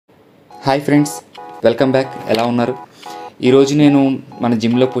Hi friends, welcome back. ఎలా ఉన్నారు? ఈరోజు నేను మన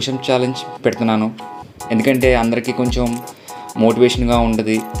జిమ్లో పుషప్ ఛాలెంజ్ పెడుతున్నాను. ఎందుకంటే అందరికీ కొంచెం మోటివేషన్గా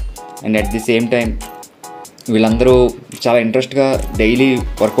ఉంటుంది. And at the same time వీళ్ళందరూ చాలా ఇంట్రెస్ట్గా డైలీ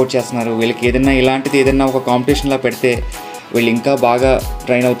వర్కౌట్ చేస్తున్నారు. వీళ్ళకి ఇలాంటిది ఏదైనా ఒక కాంపిటీషన్లా పెడితే వీళ్ళు ఇంకా బాగా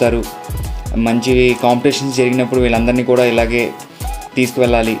ట్రైన్ అవుతారు. మంచి కాంపిటీషన్స్ జరిగినప్పుడు వీళ్ళందరినీ కూడా ఇలాగే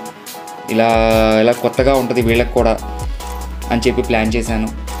తీసుకువెళ్ళాలి, ఇలా కొత్తగా ఉంటుంది వీళ్ళకి కూడా అని చెప్పి ప్లాన్ చేశాను.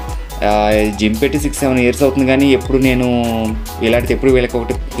 జిమ్ పెట్టి 6-7 years అవుతుంది, కానీ ఎప్పుడు నేను ఇలాంటిది ఎప్పుడు వీళ్ళకి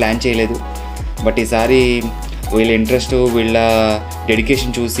ఒకటి ప్లాన్ చేయలేదు. బట్ ఈసారి వీళ్ళ ఇంట్రెస్ట్, వీళ్ళ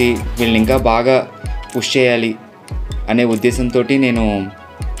డెడికేషన్ చూసి వీళ్ళని ఇంకా బాగా పుష్ చేయాలి అనే ఉద్దేశంతో నేను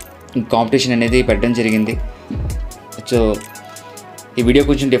కాంపిటీషన్ అనేది పెట్టడం జరిగింది. సో ఈ వీడియో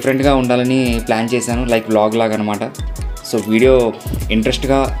కొంచెం డిఫరెంట్గా ఉండాలని ప్లాన్ చేశాను, లైక్ వ్లాగ్ లాగా అనమాట. సో వీడియో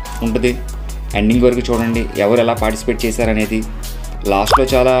ఇంట్రెస్ట్గా ఉంటుంది, ఎండింగ్ వరకు చూడండి ఎవరు ఎలా పార్టిసిపేట్ చేశారనేది. లాస్ట్లో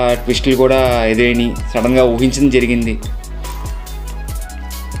చాలా ట్విస్టులు కూడా ఎదురైనాయి, సడన్గా ఊహించింది జరిగింది.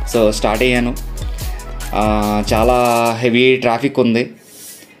 సో స్టార్ట్ అయ్యాను. చాలా హెవీ ట్రాఫిక్ ఉంది,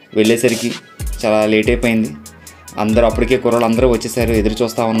 వెళ్ళేసరికి చాలా లేట్ అయిపోయింది. అప్పటికే కుర్రోళ్ళు అందరూ వచ్చేసారు, ఎదురు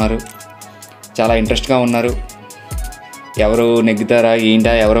చూస్తూ ఉన్నారు, చాలా ఇంట్రెస్ట్గా ఉన్నారు. ఎవరు నెగ్గుతారా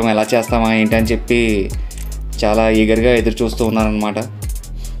ఏంటా, ఎవరు ఎలా చేస్తామా ఏంటా అని చెప్పి చాలా ఈగర్గా ఎదురు చూస్తూ ఉన్నారనమాట.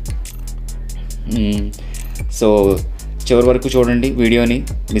 సో చివరి వరకు చూడండి, వీడియోని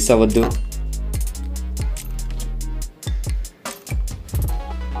మిస్ అవ్వద్దు.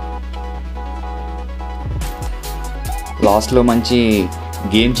 లాస్ట్లో మంచి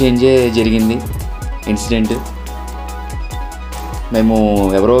గేమ్ చేంజే జరిగింది ఇన్సిడెంట్. మేము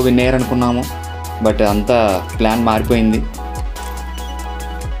ఎవరో విన్ అయ్యారనుకున్నాము, బట్ అంతా ప్లాన్ మారిపోయింది.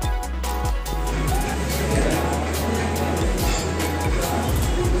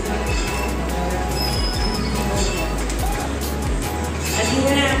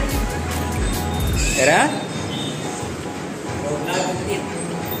 ఎరా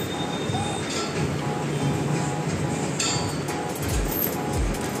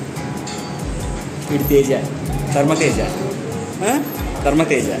వీడి తేజ, ధర్మతేజ,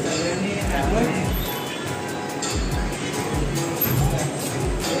 ధర్మతేజ.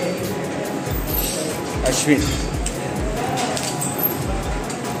 అశ్విన్,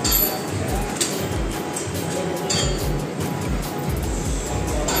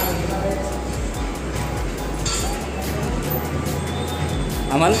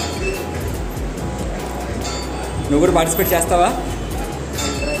 అమల్, నువ్వు కూడా పార్టిసిపేట్ చేస్తావా?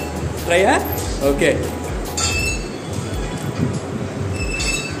 ట్రైయా? ఓకే.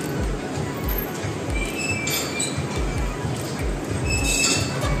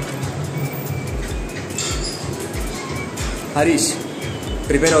 హరీష్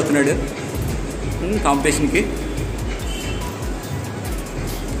ప్రిపేర్ అవుతున్నాడు కాంపిటీషన్కి.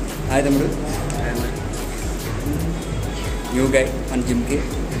 హాయ్ తమ్ముడు, న్యూ గై మన జిమ్కి.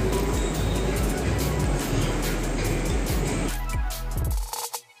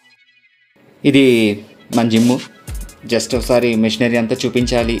 ఇది మన జిమ్, జస్ట్ ఒకసారి మెషినరీ అంతా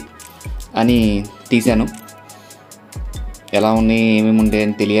చూపించాలి అని తీశాను. ఎలా ఉన్నాయి, ఏమేమి ఉంటాయి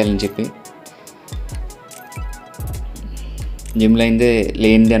అని తెలియాలని చెప్పి. జిమ్లో అయిందే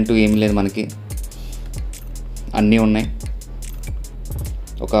లేనిది అంటూ ఏమీ లేదు, మనకి అన్నీ ఉన్నాయి.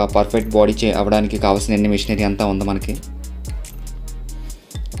 ఒక పర్ఫెక్ట్ బాడీ అవ్వడానికి కావాల్సిన అన్ని మెషినరీ అంతా ఉంది మనకి.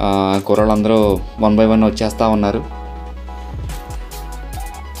 కుర్రాళ్ళందరూ 1 by 1 వచ్చేస్తూ ఉన్నారు,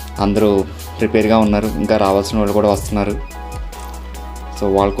 అందరూ ప్రిపేర్గా ఉన్నారు. ఇంకా రావాల్సిన వాళ్ళు కూడా వస్తున్నారు. సో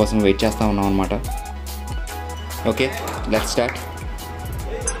వాళ్ళ కోసం వెయిట్ చేస్తూ ఉన్నాం అనమాట. Okay, let's start.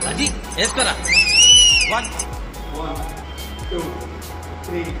 1 2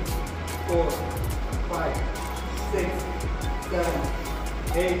 3 4 5 6 7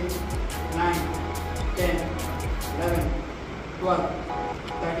 8 9 10 11 12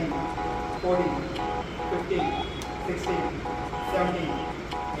 13 14 15 16 17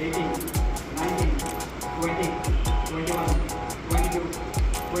 18 19 20 21 22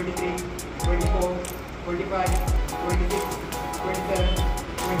 23 24 25 26 27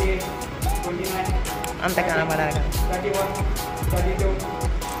 28 29 అంతే కనబడాలి. 31 32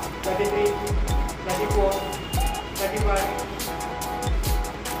 33 34 35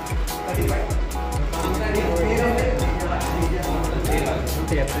 35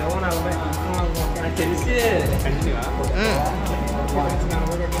 తెలిసి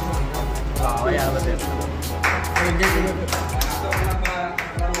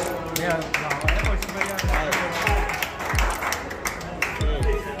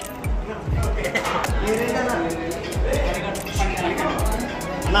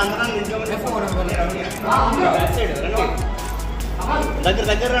అందరం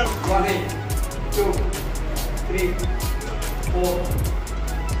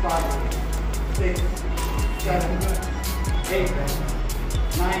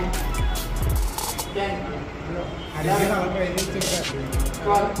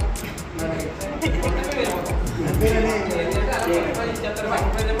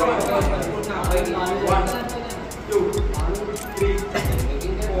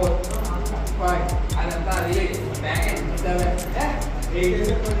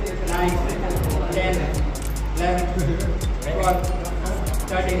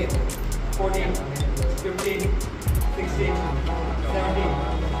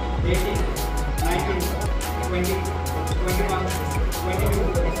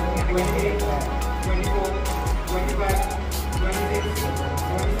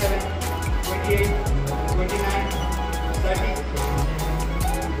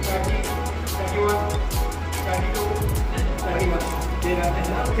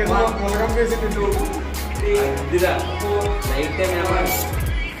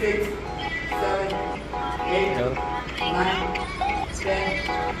 6, 7, 8, 9, 10,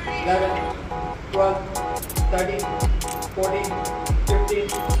 11, 12, 13, 14, 15,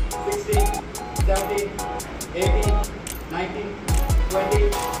 16, 17, 18, 19, 20,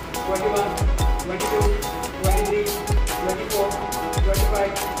 21, 22, 23, 24,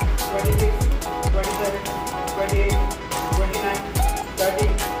 25, 26, 27, 28, 29, 30,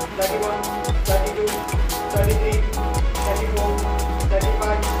 31, 32, 33, 34,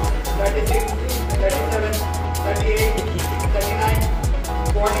 35, 36, 37, 38, 39,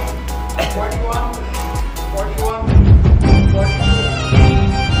 40, 41, 41, 42, 43.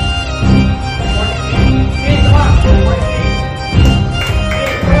 Hey, come on, 43. Hey,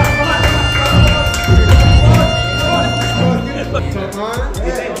 come on, come on, come on, come on.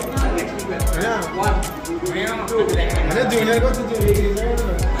 अरे जूनियर को तो junior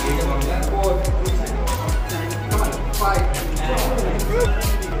 4, come on, 5,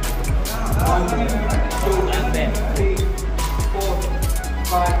 1, 2, 3, 4,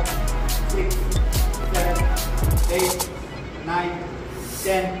 5, 6, 7, 8, 9,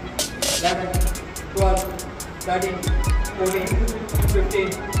 10, 11, 12, 13, 14,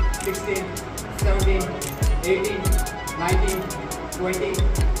 15, 16, 17, 18, 19, 20,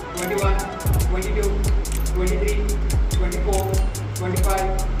 21, 22, 23, 24,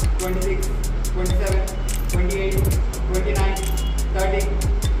 25, 26, 27, 28, 29, 30,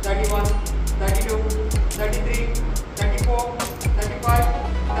 31, 32, 33, 34, 35,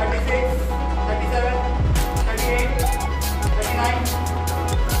 36, 37, 38, 39,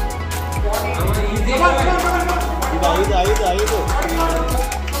 40. Come on, come on, come on, come on.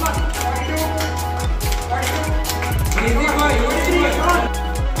 Come on, 42, 42. Easy boy, easy boy, come on.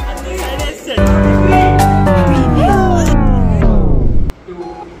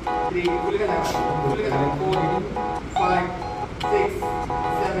 2, 3, 4, 5, 6,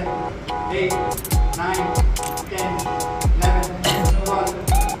 7, 8, 9, 10, 11, 12,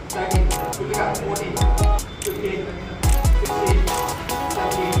 13, 14, 15, 16,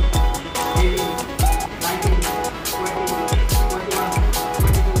 17, 18, 19, 20, 21,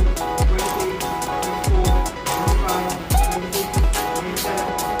 22, 23, 24, 25, 26, 27,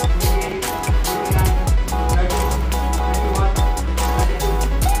 28, 29, 30,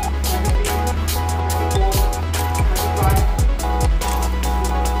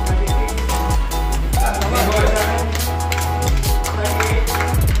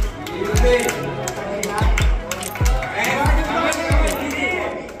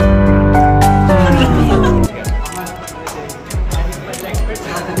 32,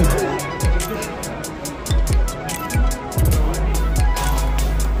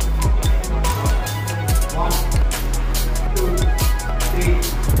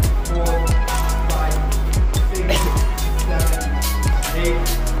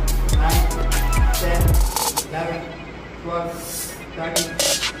 34, 35,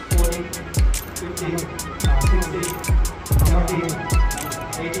 36,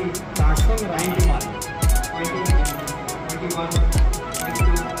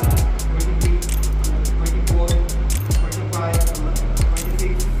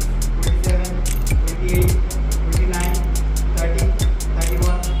 37, 38, 39,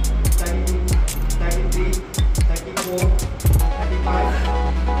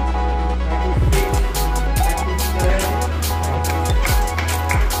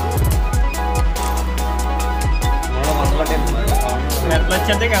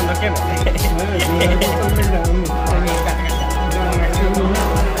 వచ్చేది అందుకే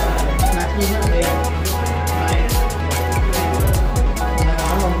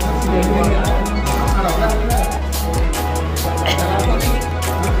One,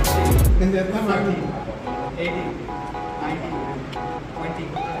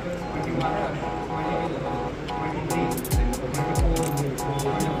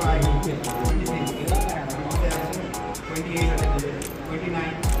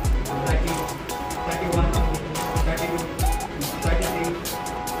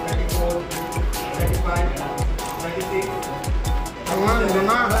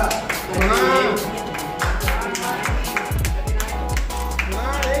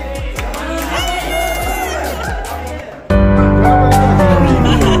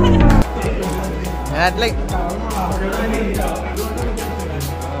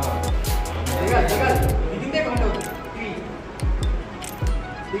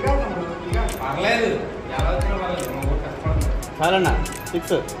 చాలన్నా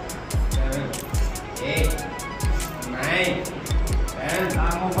 6 8 9 10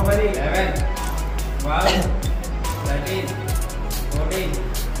 11 12 13 14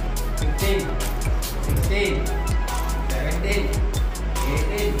 15 16 17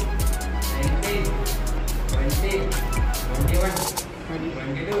 18 19 20 21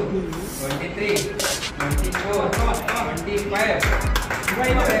 22 23 24 25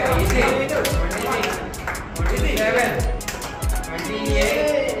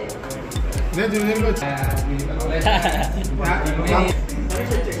 నేను జూనియర్కి వచ్చా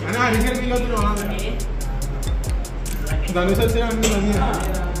అని అడిగిన వీళ్ళు ధనుష్ వచ్చిన 1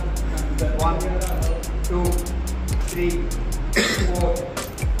 2 3 4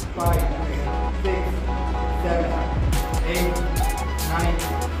 5 6 7 8 9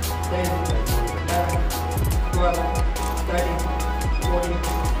 10 11 12 13 14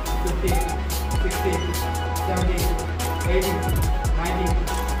 15 16 17 18 19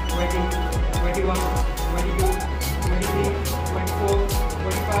 20 21 22 23 24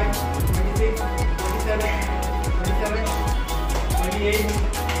 25 26 27 27 28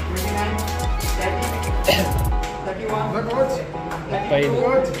 29 30 31 కోచ్ 32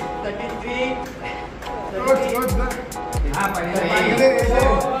 కోచ్ 33 కోచ్ కోచ్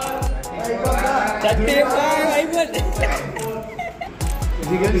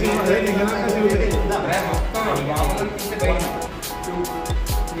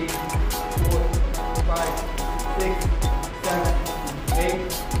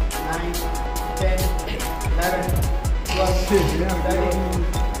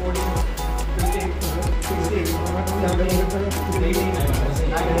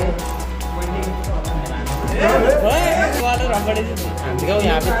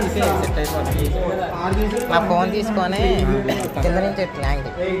నా ఫోన్ తీసుకొని కింద నుంచి ట్యాంక్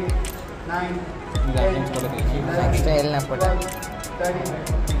నెక్స్ట్ వెళ్ళినప్పుడు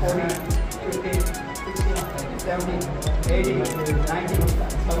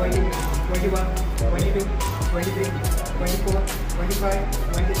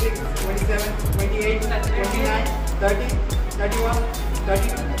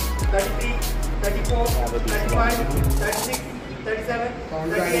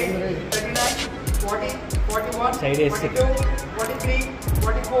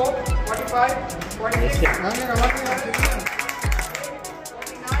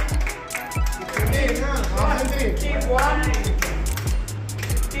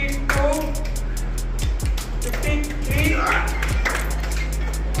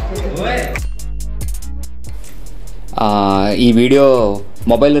ఈ వీడియో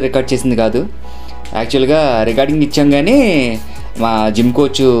మొబైల్లో రికార్డ్ చేసింది కాదు, యాక్చువల్గా రికార్డింగ్ ఇచ్చాం కానీ మా జిమ్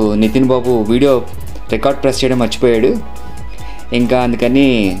కోచ్ నితిన్ బాబు వీడియో రికార్డ్ ప్రెస్ చేయడం మర్చిపోయాడు. ఇంకా అందుకని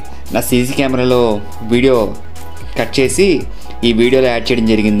నా సీసీ కెమెరాలో వీడియో కట్ చేసి ఈ వీడియోలో యాడ్ చేయడం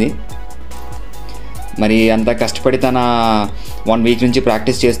జరిగింది. మరి అంత కష్టపడి తన 1 వీక్ నుంచి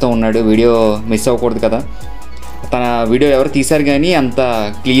ప్రాక్టీస్ చేస్తూ ఉన్నాడు, వీడియో మిస్ అవ్వకూడదు కదా. తన వీడియో ఎవరు తీశారు కానీ అంత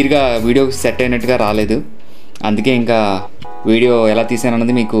క్లియర్గా వీడియో సెట్ అయినట్టుగా రాలేదు. అందుకే ఇంకా వీడియో ఎలా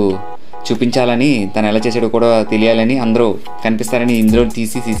తీసానన్నది మీకు చూపించాలని, తను ఎలా చేసాడో కూడా తెలియాలని, అందరూ కనిపిస్తారని ఇందులో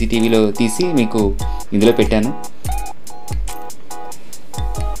తీసి సీసీటీవీలో తీసి మీకు ఇందులో పెట్టాను.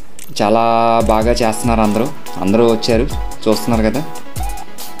 చాలా బాగా చేస్తున్నారు, అందరూ వచ్చారు, చూస్తున్నారు కదా.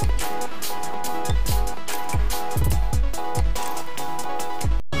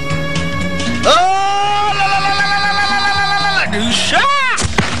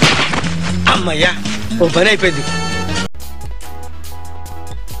 అమ్మయ్యా ఓ పని అయిపోయింది.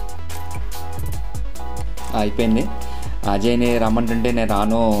 అయిపోయింది. అజయ్ని రమ్మంటుంటే నేను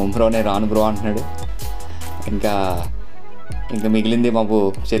రాను బ్రో అంటున్నాడు. ఇంకా మిగిలింది బాబు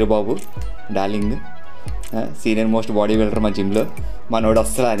చెరుబాబు darling, senior most body builder మా జిమ్లో. మనోడు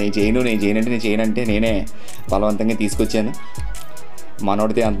అస్సలు నేను చేయనంటే నేనే బలవంతంగా తీసుకొచ్చాను.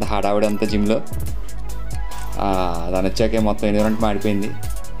 మనోడితే అంత హడావిడి అంత జిమ్లో. దాని వచ్చాకే మొత్తం ఎన్విరాన్మెంట్ మాడిపోయింది.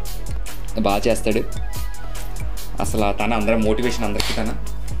 బాగా చేస్తాడు అసలు. తన అందరూ మోటివేషన్ అందరికీ. తన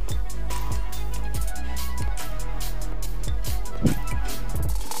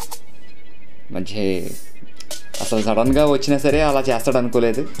మంచి అసలు సడన్గా వచ్చినా సరే అలా చేస్తాడు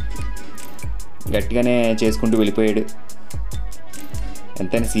అనుకోలేదు. గట్టిగానే చేసుకుంటూ వెళ్ళిపోయాడు.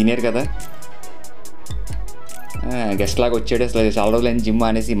 ఎంతైనా సీనియర్ కదా, గెస్ట్ లాగా వచ్చాడు. అసలు చాలా రోజులైన జిమ్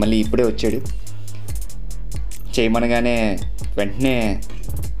అనేసి మళ్ళీ ఇప్పుడే వచ్చాడు. చేయమనగానే వెంటనే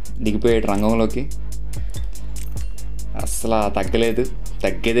దిగిపోయాడు రంగంలోకి. అసలు తగ్గలేదు,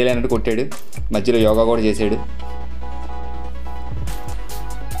 తగ్గేదేలే అన్నట్టు కొట్టాడు. మధ్యలో యోగా కూడా చేశాడు.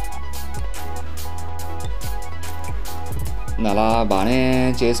 అలా బాగానే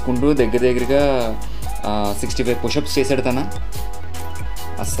చేసుకుంటూ దగ్గరగా 65 పుషప్స్ చేశాడు తన.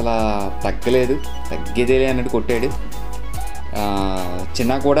 అసలు తగ్గలేదు, తగ్గేదేలే అన్నట్టు కొట్టాడు.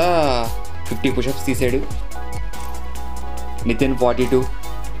 చిన్న కూడా 50 పుషప్స్ తీసాడు. నితిన్ 42.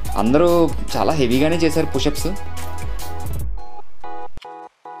 అందరూ చాలా హెవీగానే చేశారు పుషప్స్.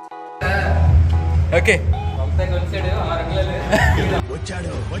 ఓకే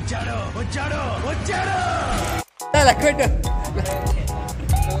లెక్క పెట్టు.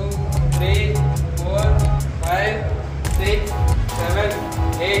 2, 3, 4, 5, 6, 7,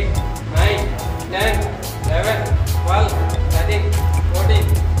 8, 9, 10, 11, 12, 13, 14,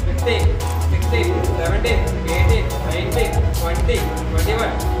 15, 16, 17, 18, 19, 20,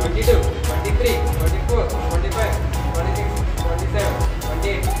 21, 22, 23, 24, 25, 26, 27,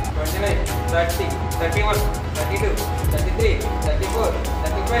 28, 29, 30, 31, 32, 33, 34,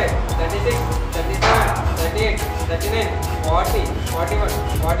 35, 36, 37, 38, 39, 40, 41,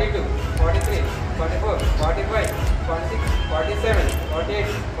 42, 43, 44, 45, 46, 47, 48,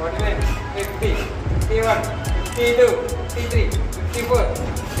 49, 50, 51, 52, 53, 54,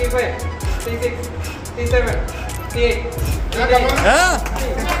 55, 56, 57, 58, 59,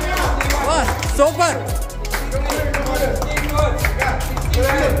 సూపర్.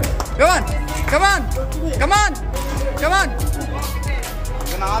 కమాన్ 67,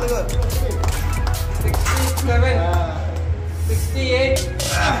 68,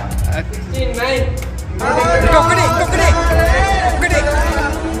 69, ఇంకొకటి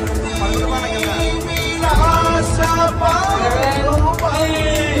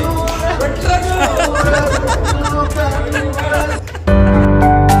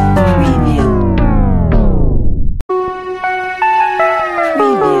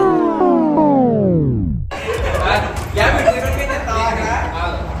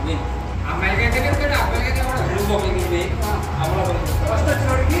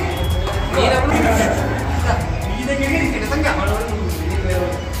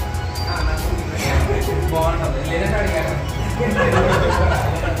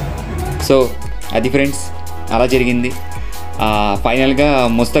సో అది ఫ్రెండ్స్, అలా జరిగింది. ఫైనల్గా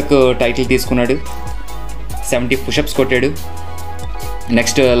ముస్తక్ టైటిల్ తీసుకున్నాడు. 70 పుషప్స్ కొట్టాడు.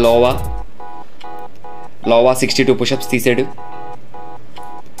 నెక్స్ట్ లోవా 62 పుషప్స్ తీసాడు.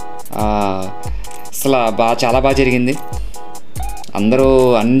 అసలు చాలా బాగా జరిగింది. అందరూ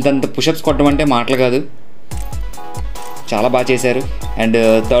అంతంత పుషప్స్ కొట్టడం అంటే మాటలు కాదు, చాలా బాగా చేశారు. అండ్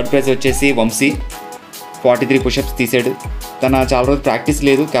థర్డ్ ప్రైజ్ వచ్చేసి వంశీ 43 పుషప్స్ తీసాడు. తన చాలా రోజు ప్రాక్టీస్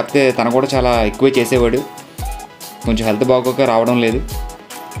లేదు, కాకపోతే తను కూడా చాలా ఎక్కువే చేసేవాడు. కొంచెం హెల్త్ బాగోక రావడం లేదు.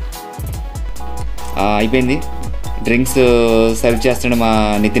 అయిపోయింది. డ్రింక్స్ సర్వ్ చేస్తున్నాడు మా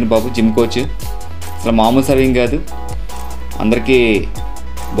నితిన్ బాబు, జిమ్ కోచ్. అసలు మామూలు సర్వింగ్ కాదు, అందరికీ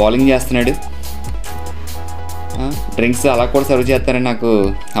బౌలింగ్ చేస్తున్నాడు. డ్రింక్స్ అలా కూడా సర్వ్ చేస్తారని నాకు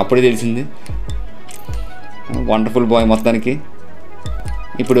అప్పుడే తెలిసింది. వండర్ఫుల్ బాయ్ మొత్తానికి.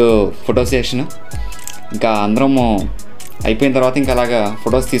 ఇప్పుడు ఫోటో సెషన్, ఇంకా అందరం అయిపోయిన తర్వాత ఇంకా అలాగా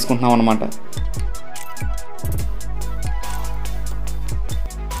ఫొటోస్ తీసుకుంటున్నాం అన్నమాట.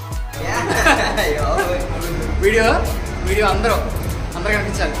 వీడియో అందరూ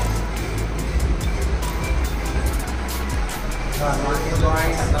కనిపించాలి.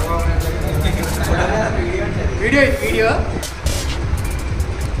 వీడియో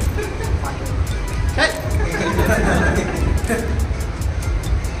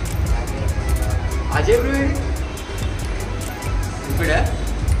అజయ్ బ్రో ఇప్పుడా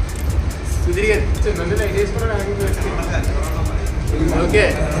సుధీర్ గారు ఓకే.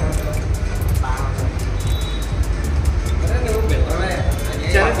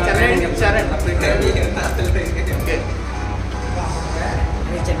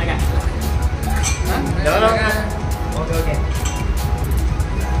 చిన్నగా ఓకే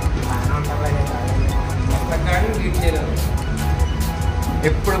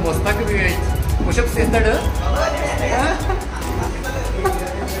ఎప్పుడు ముస్తాకు పుషప్స్ చేస్తాడు.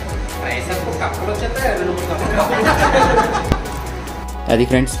 అది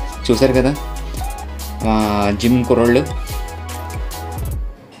ఫ్రెండ్స్, చూసారు కదా మా జిమ్ కుర్రోళ్ళు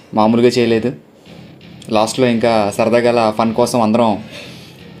మామూలుగా చేయలేదు. లాస్ట్లో ఇంకా సరదాగా ఫన్ కోసం అందరం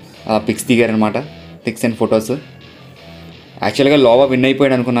పిక్స్ దిగారనమాట, పిక్స్ అండ్ ఫొటోస్. యాక్చువల్గా లోవా విన్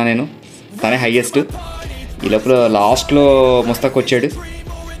అయిపోయాడు అనుకున్నాను నేను, తనే హైయెస్ట్. ఈ లోపల లాస్ట్లో ముస్తాక్ వచ్చాడు.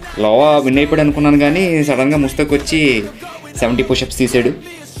 లోవా విన్ అయిపోయాడు అనుకున్నాను కానీ సడన్గా ముస్తాక్ వచ్చి 70 పుషప్స్ తీసాడు.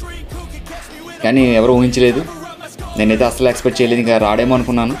 కానీ ఎవరు ఊహించలేదు, నేనైతే అసలు ఎక్స్పెక్ట్ చేయలేదు, ఇంకా రాడేమో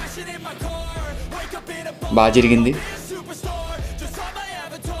అనుకున్నాను. బాగా జరిగింది.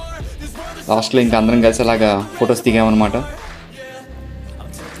 లాస్ట్లో ఇంకా అందరం కలిసి అలాగా ఫొటోస్ దిగామన్నమాట.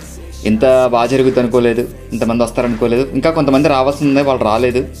 ఇంత బాగా జరుగుతుంది అనుకోలేదు, ఇంతమంది వస్తారనుకోలేదు. ఇంకా కొంతమంది రావాల్సి ఉంది, వాళ్ళు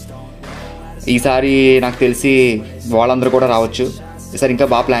రాలేదు. ఈసారి నాకు తెలిసి వాళ్ళందరూ కూడా రావచ్చు. ఈసారి ఇంకా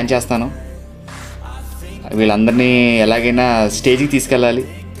బాగా ప్లాన్ చేస్తాను. వీళ్ళందరినీ ఎలాగైనా స్టేజ్కి తీసుకెళ్ళాలి,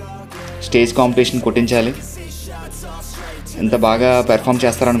 స్టేజ్ కాంపిటీషన్ కొట్టించాలి. ఇంత బాగా పెర్ఫామ్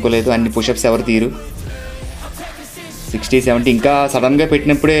చేస్తారనుకోలేదు. అన్ని పుషప్స్ ఎవరు తీరు, 60, 70 ఇంకా సడన్గా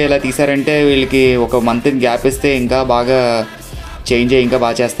పెట్టినప్పుడే ఇలా తీశారంటే వీళ్ళకి ఒక మంత్ గ్యాప్ ఇస్తే ఇంకా బాగా చేంజ్ అయ్యి ఇంకా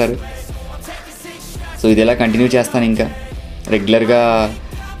బాగా చేస్తారు. సో ఇది ఇలా కంటిన్యూ చేస్తాను, ఇంకా రెగ్యులర్గా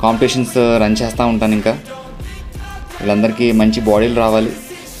కాంపిటీషన్స్ రన్ చేస్తూ ఉంటాను. ఇంకా వీళ్ళందరికీ మంచి బాడీలు రావాలి.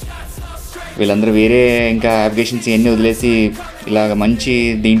 వీళ్ళందరూ వేరే ఇంకా అప్లికేషన్స్ ఇవన్నీ వదిలేసి ఇలాగ మంచి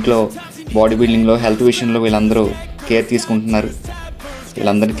దీంట్లో బాడీ బిల్డింగ్లో హెల్త్ విషయంలో వీళ్ళందరూ కేర్ తీసుకుంటున్నారు.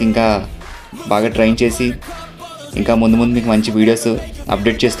 వీళ్ళందరికీ ఇంకా బాగా ట్రైన్ చేసి ఇంకా ముందు ముందు మీకు మంచి వీడియోస్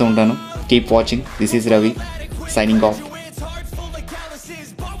అప్డేట్ చేస్తూ ఉంటాను. Keep watching. This is Ravi signing off.